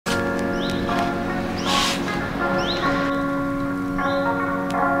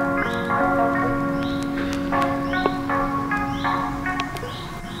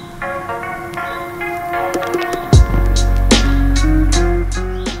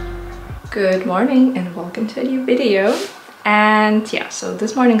Good morning and welcome to a new video. And yeah, so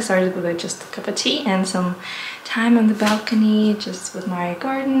this morning started with just a cup of tea and some time on the balcony just with my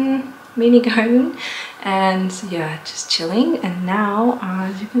garden, mini garden, and yeah, just chilling. And now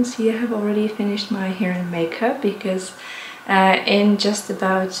as you can see, I have already finished my hair and makeup because in just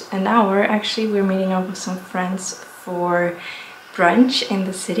about an hour actually we're meeting up with some friends for brunch in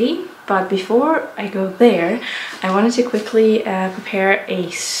the city. But before I go there, I wanted to quickly prepare a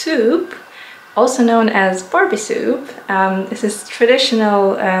soup, also known as Barbie Soup. This is traditional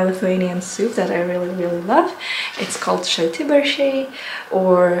Lithuanian soup that I really love. It's called borщ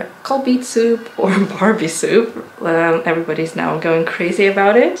or cold beet soup or Barbie soup. Everybody's now going crazy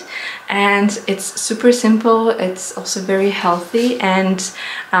about it. And it's super simple, it's also very healthy, and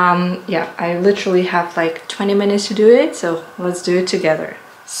yeah, I literally have like 20 minutes to do it, so let's do it together.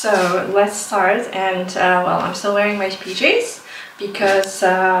 So let's start, and well, I'm still wearing my PJs because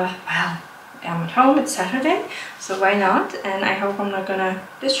well, I'm at home, it's Saturday, so why not? And I hope I'm not gonna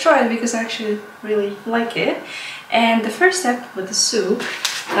destroy it because I actually really like it. And the first step with the soup,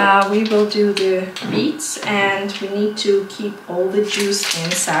 we will do the beets, and we need to keep all the juice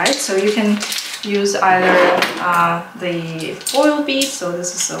inside. So you can use either the boiled beets, so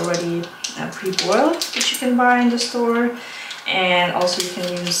this is already pre-boiled, which you can buy in the store. And also you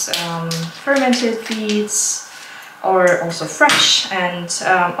can use fermented beets or also fresh. And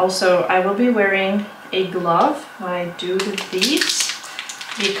also I will be wearing a glove when I do the beets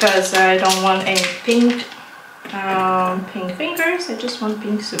because I don't want any pink fingers, I just want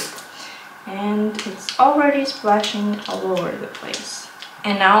pink soup. And it's already splashing all over the place.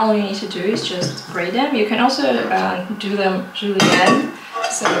 And now all you need to do is just grate them. You can also do them julienne,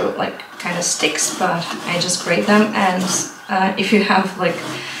 so like kind of sticks, but I just grate them. And if you have like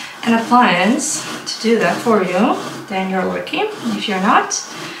an appliance to do that for you, then you're lucky. If you're not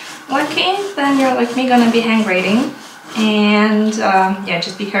lucky, then you're like me, gonna be hand grating. And yeah,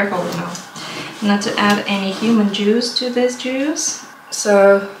 just be careful now not to add any human juice to this juice.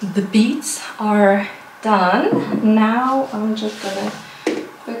 So the beets are done. Now I'm just gonna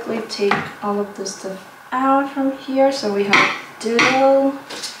quickly take all of this stuff out from here. So we have dill,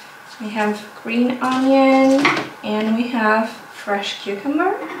 we have green onion, and we have fresh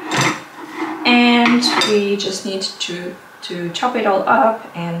cucumber, and we just need to chop it all up,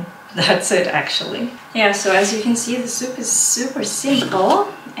 and that's it actually. Yeah, so as you can see, the soup is super simple,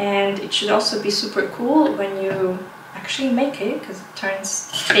 and it should also be super cool when you actually make it because it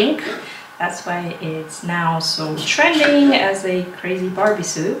turns pink. That's why it's now so trending as a crazy Barbie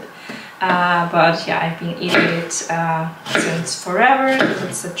soup. But yeah, I've been eating it since forever.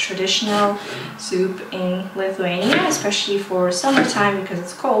 It's a traditional soup in Lithuania, especially for summertime because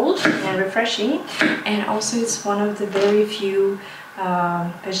it's cold and refreshing. And also it's one of the very few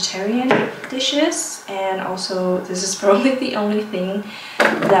vegetarian dishes, and also this is probably the only thing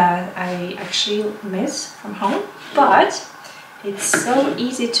that I actually miss from home. But it's so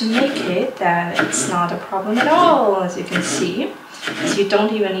easy to make it that it's not a problem at all, as you can see. So you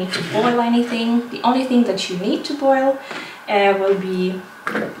don't even need to boil anything. The only thing that you need to boil will be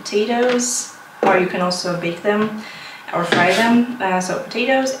potatoes, or you can also bake them or fry them. So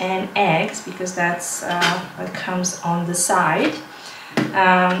potatoes and eggs, because that's what comes on the side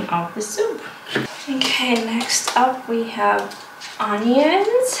of the soup. Okay, next up we have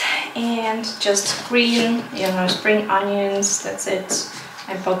onions, and just green, spring onions, that's it.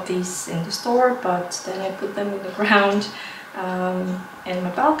 I bought these in the store, but then I put them in the ground in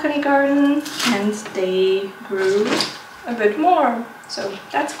my balcony garden, and they grew a bit more, so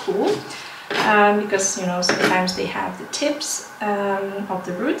that's cool. Because sometimes they have the tips of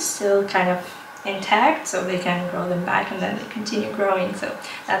the roots still kind of intact, so they can grow them back and then they continue growing. So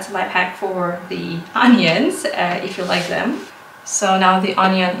that's a life hack for the onions if you like them. So now the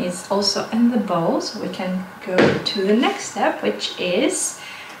onion is also in the bowl, so we can go to the next step, which is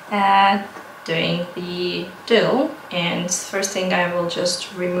doing the dill. And first thing, I will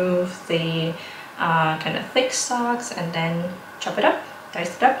just remove the kind of thick stalks and then chop it up,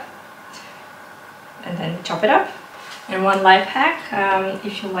 dice it up, and then chop it up. And one life hack,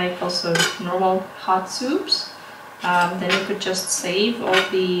 if you like also normal hot soups, then you could just save all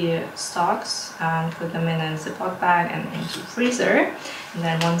the stalks and put them in a Ziploc bag and into the freezer. And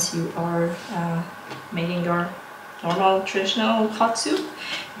then once you are making your normal traditional hot soup,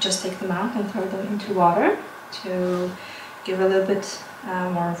 you just take them out and throw them into water to give a little bit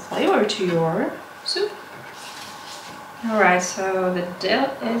more flavor to your soup. Alright, so the dill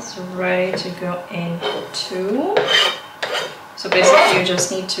is ready to go in too. So basically you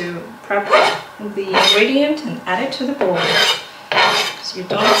just need to prep the ingredient and add it to the bowl. so you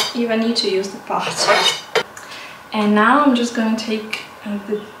don't even need to use the pot. And now I'm just going to take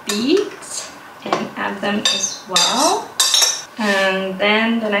the beets and add them as well. And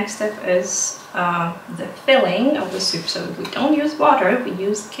then the next step is the filling of the soup. So we don't use water, we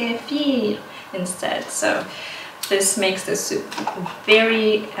use kefir instead. So this makes the soup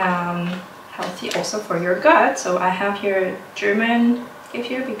very healthy also for your gut. So I have here German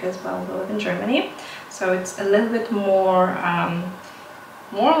kefir because, well, we live in Germany. So it's a little bit more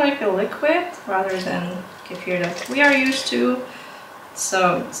like a liquid rather than kefir that we are used to.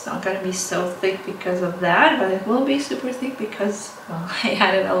 So it's not going to be so thick because of that, but it will be super thick because, well, I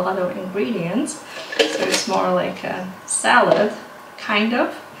added a lot of ingredients. So it's more like a salad, kind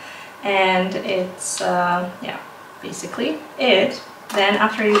of. And it's, yeah, basically it. Then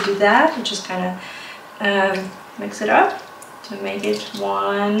after you do that, you just kind of mix it up to make it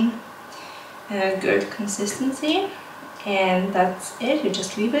one good consistency. And that's it. You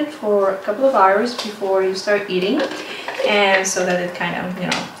just leave it for a couple of hours before you start eating, and so that it kind of, you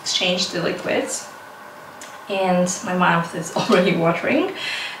know, exchange the liquids. And my mouth is already watering,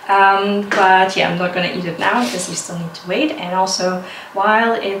 but yeah, I'm not gonna eat it now because you still need to wait. And also,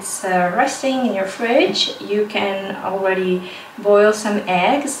 while it's resting in your fridge, you can already boil some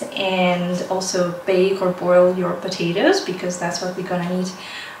eggs and also bake or boil your potatoes, because that's what we're gonna need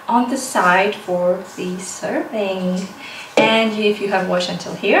on the side for the serving. And if you have watched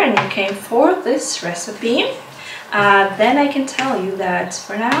until here and you came for this recipe, then I can tell you that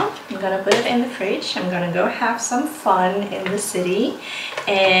for now I'm gonna put it in the fridge. I'm gonna go have some fun in the city,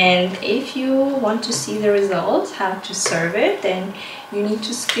 and if you want to see the result, how to serve it, then you need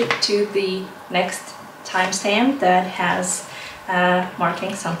to skip to the next timestamp that has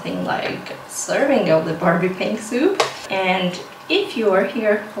marking something like serving of the Barbie pink soup. And if you are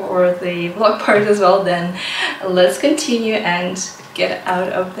here for the vlog part as well, then let's continue and get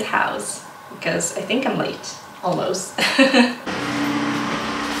out of the house, because I think I'm late, almost.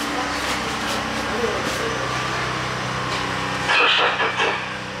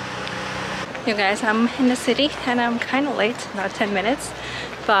 You guys, I'm in the city and I'm kind of late, about 10 minutes,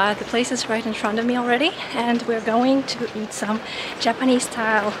 but the place is right in front of me already, and we're going to eat some Japanese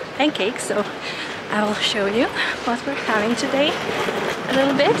style pancakes. So I will show you what we're having today a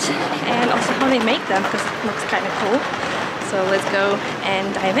little bit, and also how they make them, because it looks kind of cool. So let's go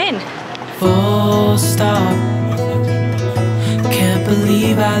and dive in. Full stop. Can't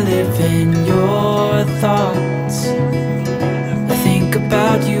believe I live in your thoughts. I think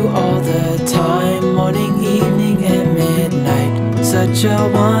about you all the time, morning, evening, and midnight. Such a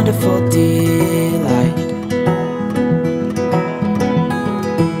wonderful delight.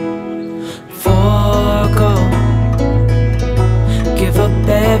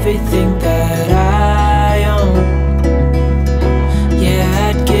 Everything that I own,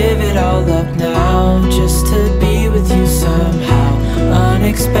 yeah, I'd give it all up now just to be with you somehow.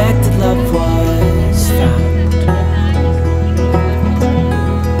 Unexpected love was found.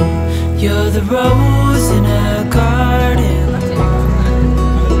 You're the rose in a garden,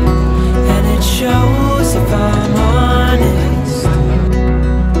 and it shows if I'm honest.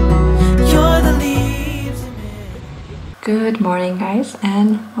 You're the leaves in it. Good morning, guys,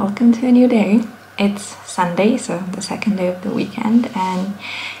 and welcome to a new day. It's Sunday, so the second day of the weekend, and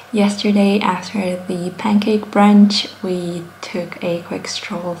yesterday after the pancake brunch we took a quick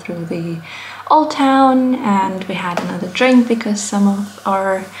stroll through the old town, and we had another drink because some of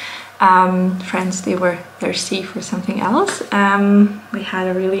our friends, they were thirsty for something else. We had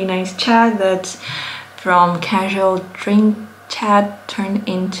a really nice chat that from casual drink chat turned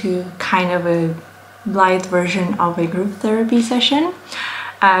into kind of a light version of a group therapy session,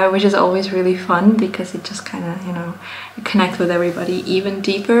 which is always really fun because it just kind of, you know, you connect with everybody even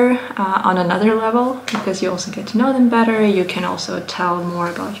deeper on another level, because you also get to know them better. You can also tell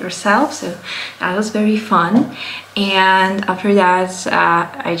more about yourself, so that was very fun. And after that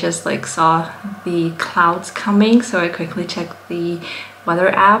I just like saw the clouds coming, so I quickly checked the weather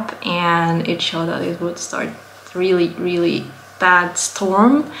app and it showed that it would start really bad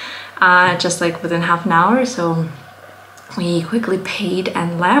storm just like within half an hour. So we quickly paid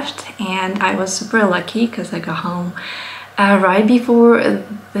and left, and I was super lucky because I got home right before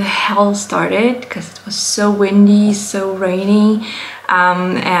the hell started, because it was so windy, so rainy,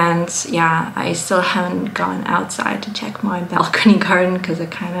 and yeah, I still haven't gone outside to check my balcony garden because I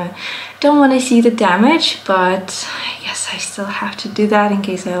kind of don't want to see the damage, but yes, I still have to do that in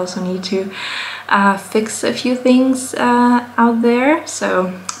case I also need to fix a few things out there.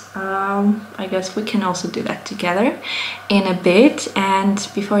 So I guess we can also do that together in a bit. And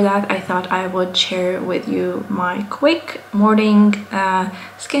before that, I thought I would share with you my quick morning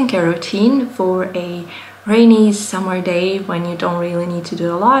skincare routine for a rainy summer day when you don't really need to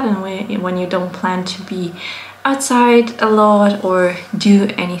do a lot and when you don't plan to be outside a lot or do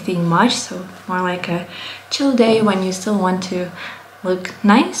anything much. So more like a chill day when you still want to look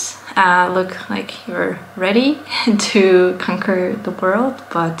nice, look like you're ready to conquer the world,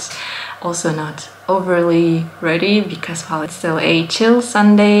 but also not overly ready because, well, it's still a chill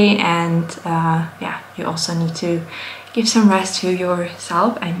Sunday, and yeah, you also need to give some rest to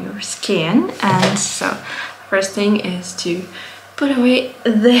yourself and your skin. And so first thing is to put away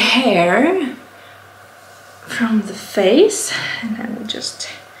the hair from the face, and then we just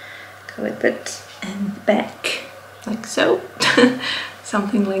clip it in the back like so.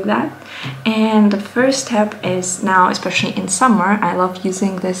 Something like that. And the first step is, now especially in summer, I love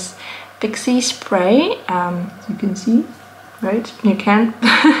using this pixie spray. You can see, right? You can.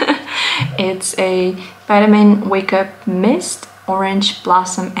 It's a vitamin wake up mist, orange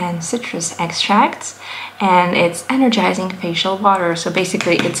blossom and citrus extracts, and it's energizing facial water. So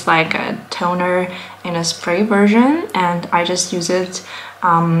basically it's like a toner in a spray version, and I just use it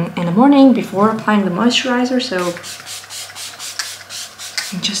in the morning before applying the moisturizer. So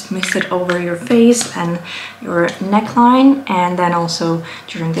you just mist it over your face and your neckline, and then also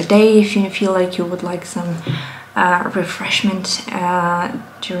during the day if you feel like you would like some refreshment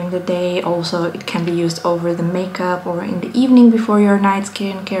during the day. Also, it can be used over the makeup or in the evening before your night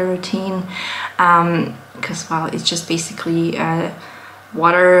skincare routine, because, well, it's just basically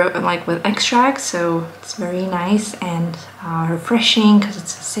water like with extract, so it's very nice and refreshing because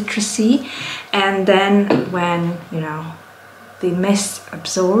it's citrusy. And then when, you know, the mist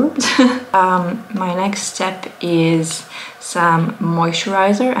absorbed, my next step is some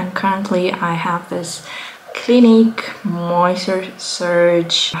moisturizer, and currently I have this Clinique Moisture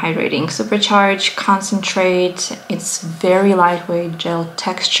Surge Hydrating Supercharge Concentrate. It's very lightweight gel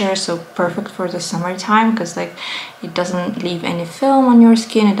texture, so perfect for the summertime because, like, it doesn't leave any film on your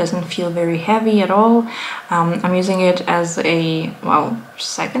skin. It doesn't feel very heavy at all. I'm using it as a, well,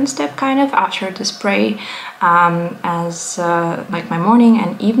 second step kind of after the spray, as like my morning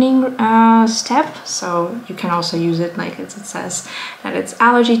and evening step. So you can also use it, like it says that it's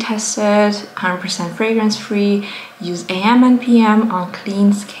allergy tested, 100% fragrance free, use AM and PM on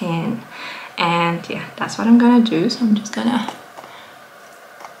clean skin. And yeah, that's what I'm gonna do. So I'm just gonna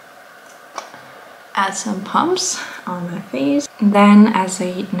add some pumps on my face. And then as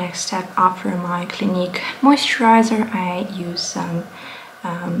a next step after my Clinique moisturizer, I use some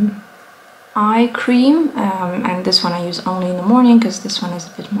eye cream, and this one I use only in the morning because this one is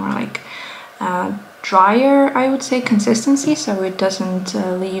a bit more like drier, I would say, consistency, so it doesn't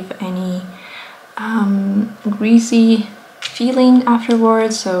leave any greasy feeling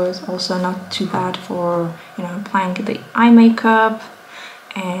afterwards. So it's also not too bad for, you know, applying the eye makeup.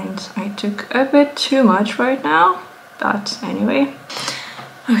 And I took a bit too much right now, but anyway.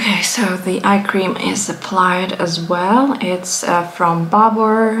 Okay, so the eye cream is applied as well. It's from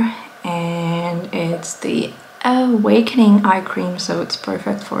Babor, and it's the Awakening eye cream, so it's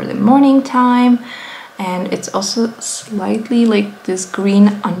perfect for the morning time. And it's also slightly like this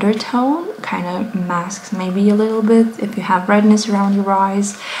green undertone, kind of masks maybe a little bit if you have redness around your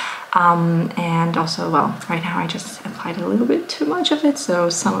eyes. And also, well, right now I just applied a little bit too much of it, so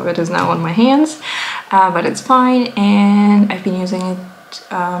some of it is now on my hands, but it's fine. And I've been using it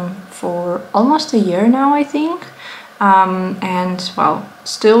for almost a year now, I think, and, well,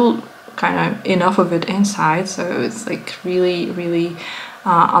 still kind of enough of it inside, so it's like really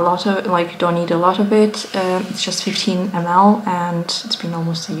a lot of, like, you don't need a lot of it. It's just 15 ml, and it's been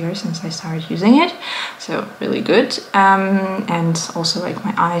almost a year since I started using it, so really good. And also, like,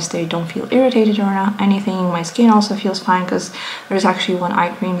 my eyes, they don't feel irritated or anything. My skin also feels fine, because there's actually one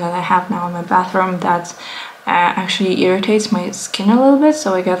eye cream that I have now in my bathroom that actually irritates my skin a little bit,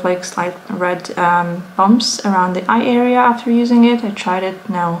 so I get like slight red bumps around the eye area after using it. I tried it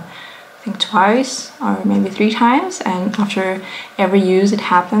now, I think twice or maybe 3 times, and after every use it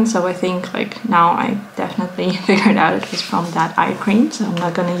happens. So I think, like, now I definitely figured out it was from that eye cream, so I'm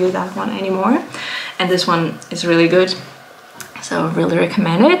not gonna use that one anymore. And this one is really good, so really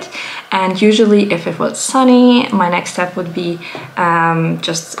recommend it. And usually if it was sunny, my next step would be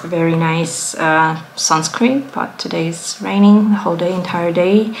just very nice sunscreen, but today it's raining the whole day, entire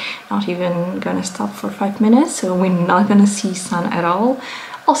day, not even gonna stop for 5 minutes, so we're not gonna see sun at all.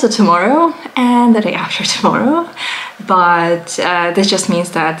 Also tomorrow and the day after tomorrow, but this just means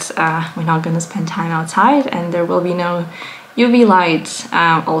that we're not going to spend time outside, and there will be no UV light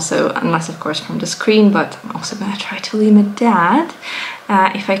also, unless of course from the screen, but I'm also gonna try to limit that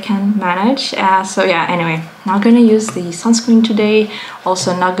if I can manage. So yeah, anyway, not gonna use the sunscreen today,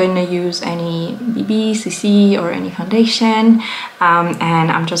 also not gonna use any BB, CC or any foundation,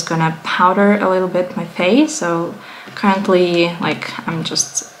 and I'm just gonna powder a little bit my face. So currently, like, I'm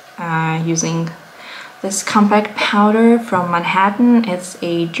just using this compact powder from Manhattan. It's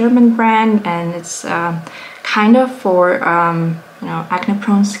a German brand, and it's kind of for you know, acne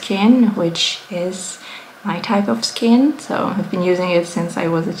prone skin, which is my type of skin. So I've been using it since I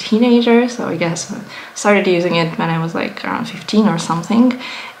was a teenager, so I guess I started using it when I was like around 15 or something,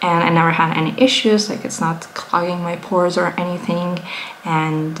 and I never had any issues, like it's not clogging my pores or anything.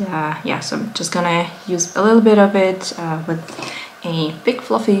 And yeah, so I'm just gonna use a little bit of it with a big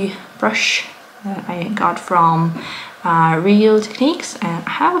fluffy brush that I got from Real Techniques, and I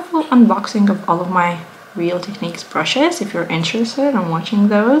have a full unboxing of all of my Real Techniques brushes if you're interested in watching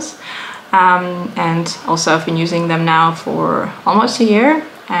those. And also I've been using them now for almost a year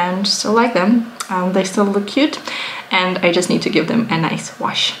and still like them. They still look cute, and I just need to give them a nice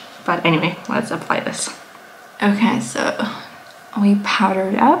wash. But anyway, let's apply this. Okay, so we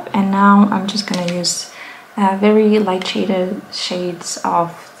powdered up, and now I'm just gonna use very light shaded shades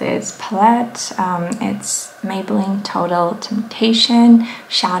of this palette. It's Maybelline Total Temptation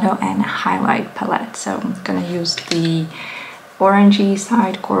Shadow and Highlight Palette. So I'm gonna use the orangey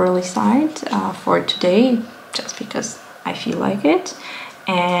side, corally side for today, just because I feel like it.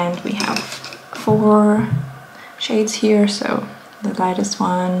 And we have 4 shades here, so the lightest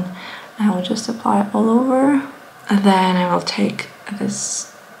one I will just apply all over. And then I will take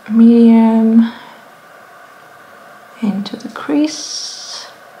this medium into the crease,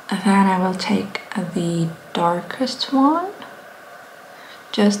 and then I will take the darkest one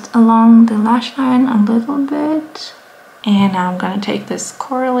just along the lash line a little bit. And now I'm gonna take this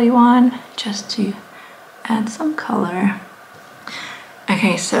corally one just to add some color.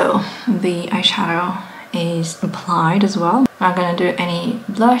 Okay, so the eyeshadow is applied as well. I'm not gonna do any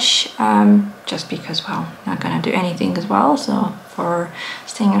blush, just because, well, not gonna do anything as well. So for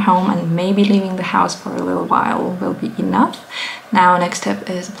staying at home and maybe leaving the house for a little while will be enough. Now next step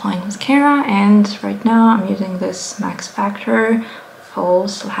is applying mascara, and right now I'm using this Max Factor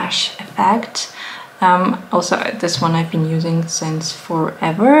Full/Effect. Also, this one I've been using since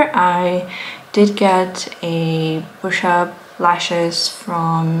forever. I did get a push-up lashes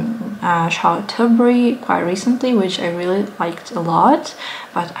from Charlotte Tilbury quite recently, which I really liked a lot,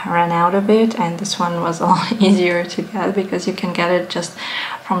 but I ran out of it, and this one was a lot easier to get because you can get it just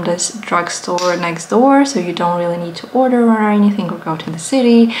from this drugstore next door, so you don't really need to order or anything or go to the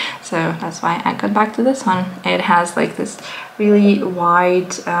city. So that's why I got back to this one. It has like this really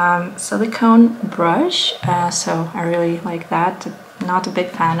wide silicone brush, so I really like that. Not a big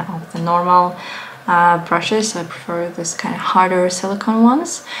fan of the normal brushes. I prefer this kind of harder silicone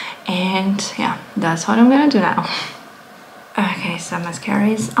ones, and yeah, that's what I'm gonna do now. Okay, so mascara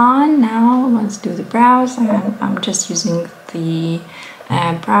is on. Now let's do the brows, and I'm just using the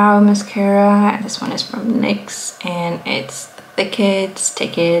brow mascara. This one is from NYX, and it's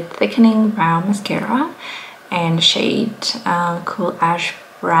Stick It Thickening Brow Mascara, and shade Cool Ash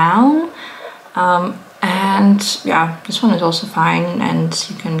Brown. And yeah, this one is also fine, and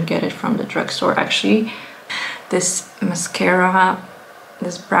you can get it from the drugstore actually. This mascara,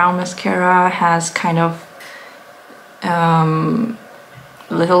 this brown mascara, has kind of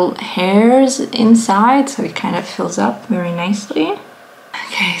little hairs inside, so it kind of fills up very nicely.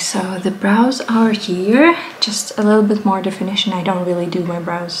 Okay, so the brows are here, just a little bit more definition. I don't really do my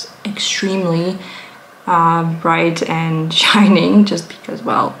brows extremely bright and shining, just because,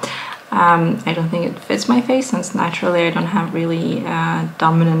 well, I don't think it fits my face, since naturally I don't have really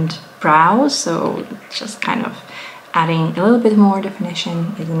dominant brows, so just kind of adding a little bit more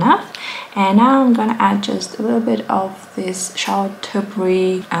definition is enough. And now I'm gonna add just a little bit of this Charlotte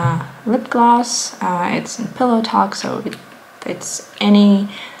Tilbury lip gloss. It's in Pillow Talk, so it fits any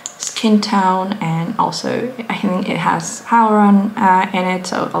skin tone, and also I think it has hyaluron in it,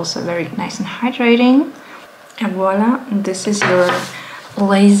 so also very nice and hydrating. And voila, this is your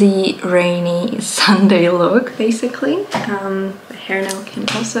lazy, rainy Sunday look, basically. The hair now can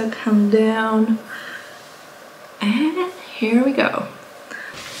also come down, and here we go.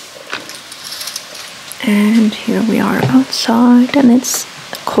 And here we are outside, and it's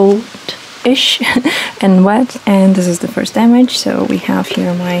cold-ish and wet, and this is the first image. So we have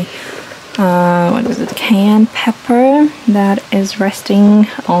here my what is it, cayenne pepper that is resting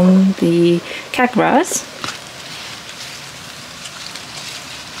on the cat grass.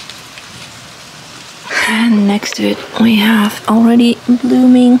 And next to it we have already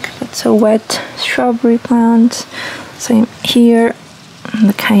blooming but so wet strawberry plants. Same here,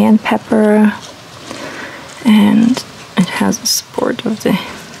 the cayenne pepper, and it has the support of the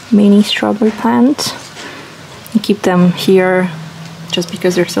mini strawberry plant. You keep them here just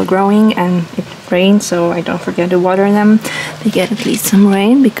because they're still growing and it rains, so I don't forget to water them. They get at least some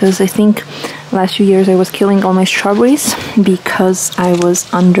rain, because I think last few years I was killing all my strawberries because I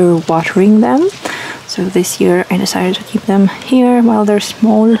was under watering them. So this year I decided to keep them here while they're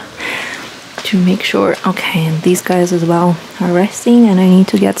small to make sure. Okay, and these guys as well are resting and I need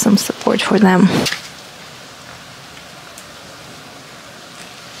to get some support for them.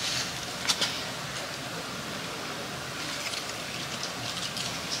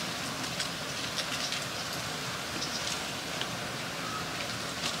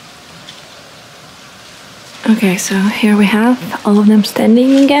 Okay, so here we have all of them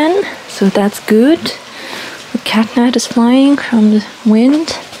standing again, so that's good. The catnip is flying from the wind,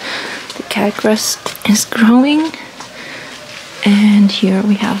 the catgrass is growing, and here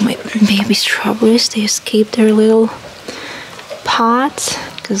we have my baby strawberries. They escaped their little pot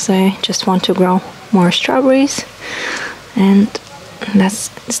because I just want to grow more strawberries, and that's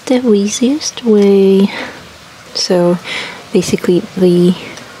the easiest way. So basically the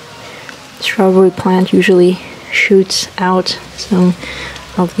strawberry plant usually shoots out some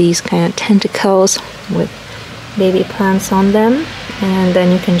of these kind of tentacles with baby plants on them, and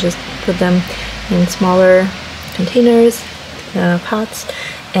then you can just put them in smaller containers, pots,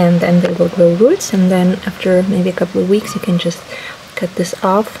 and then they will grow roots, and then after maybe a couple of weeks you can just cut this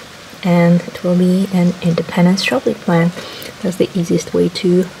off and it will be an independent strawberry plant. That's the easiest way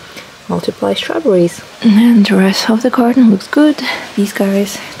to multiply strawberries. And the rest of the garden looks good. These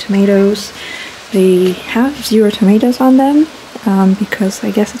guys, tomatoes, they have 0 tomatoes on them because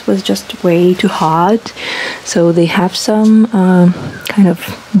I guess it was just way too hot. So they have some kind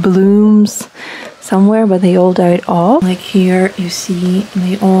of blooms somewhere, but they all died off. Like here you see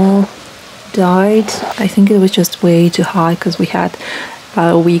they all died. I think it was just way too hot because we had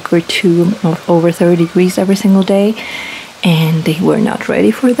about a week or two of over 30 degrees every single day, and they were not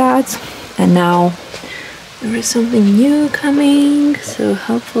ready for that. And now there is something new coming, so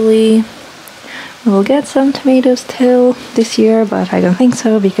hopefully we'll get some tomatoes still this year, but I don't think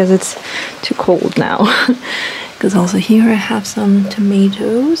so because it's too cold now. Because also here I have some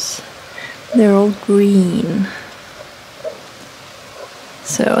tomatoes, they're all green,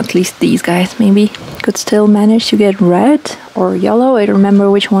 so at least these guys maybe could still manage to get red or yellow. I don't remember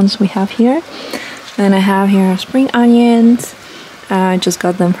which ones we have here. Then I have here spring onions. I just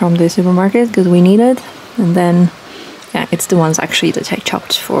got them from the supermarket because we need it. And then, yeah, it's the ones actually that I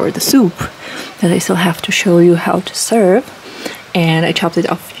chopped for the soup that I still have to show you how to serve. And I chopped it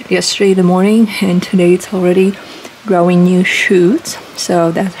off yesterday in the morning, and today it's already growing new shoots.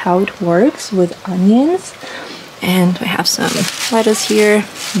 So that's how it works with onions. And we have some lettuce here,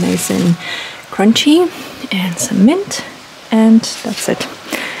 nice and crunchy, and some mint, and that's it.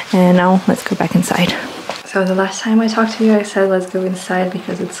 And now let's go back inside. So the last time I talked to you, I said let's go inside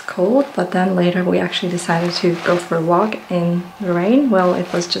because it's cold, but then later we actually decided to go for a walk in the rain. Well,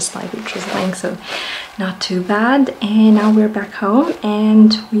 it was just slightly drizzling, so not too bad. And now we're back home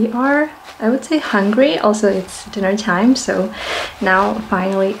and we are, I would say, hungry. Also, it's dinner time, so now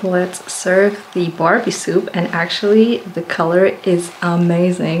finally let's serve the Barbie soup. And actually the color is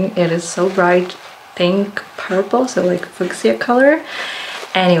amazing. It is so bright pink purple, so like fuchsia color.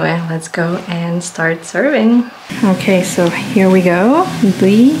 Anyway, let's go and start serving. Okay, so here we go,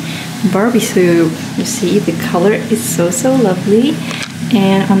 the Barbie soup. You see the color is so lovely,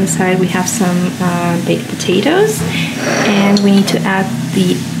 and on the side we have some baked potatoes, and we need to add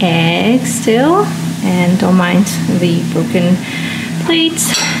the eggs still, and don't mind the broken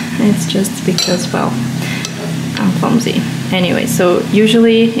plates. It's just because, well, I'm clumsy. Anyway, so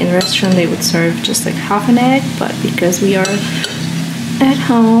usually in a restaurant they would serve just like half an egg, but because we are at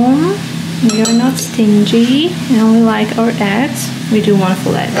home, we are not stingy and we like our eggs, we do 1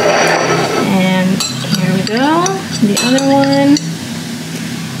 full egg. And here we go, the other one.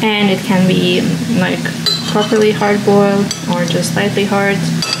 And it can be like properly hard boiled or just slightly hard,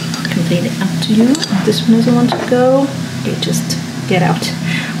 completely up to you. If this one doesn't want to go, you just get out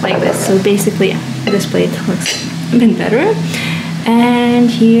like this. So basically this plate looks a bit better. And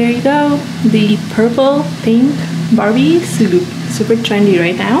here you go, the purple pink Barbie soup. Super trendy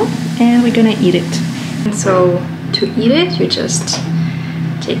right now, and we're gonna eat it. And so to eat it, you just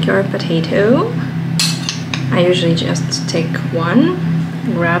take your potato. I usually just take one,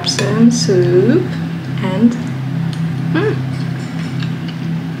 grab some soup, and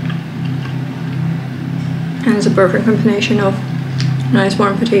And it's a perfect combination of nice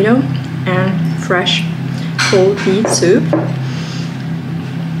warm potato and fresh cold beet soup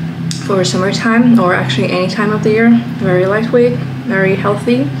for summertime, or actually any time of the year. Very lightweight, very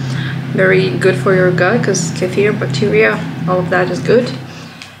healthy, very good for your gut because kefir, bacteria, all of that is good.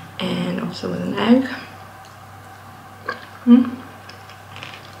 And also with an egg.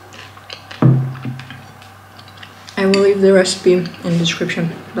 I will leave the recipe in the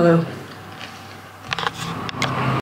description below.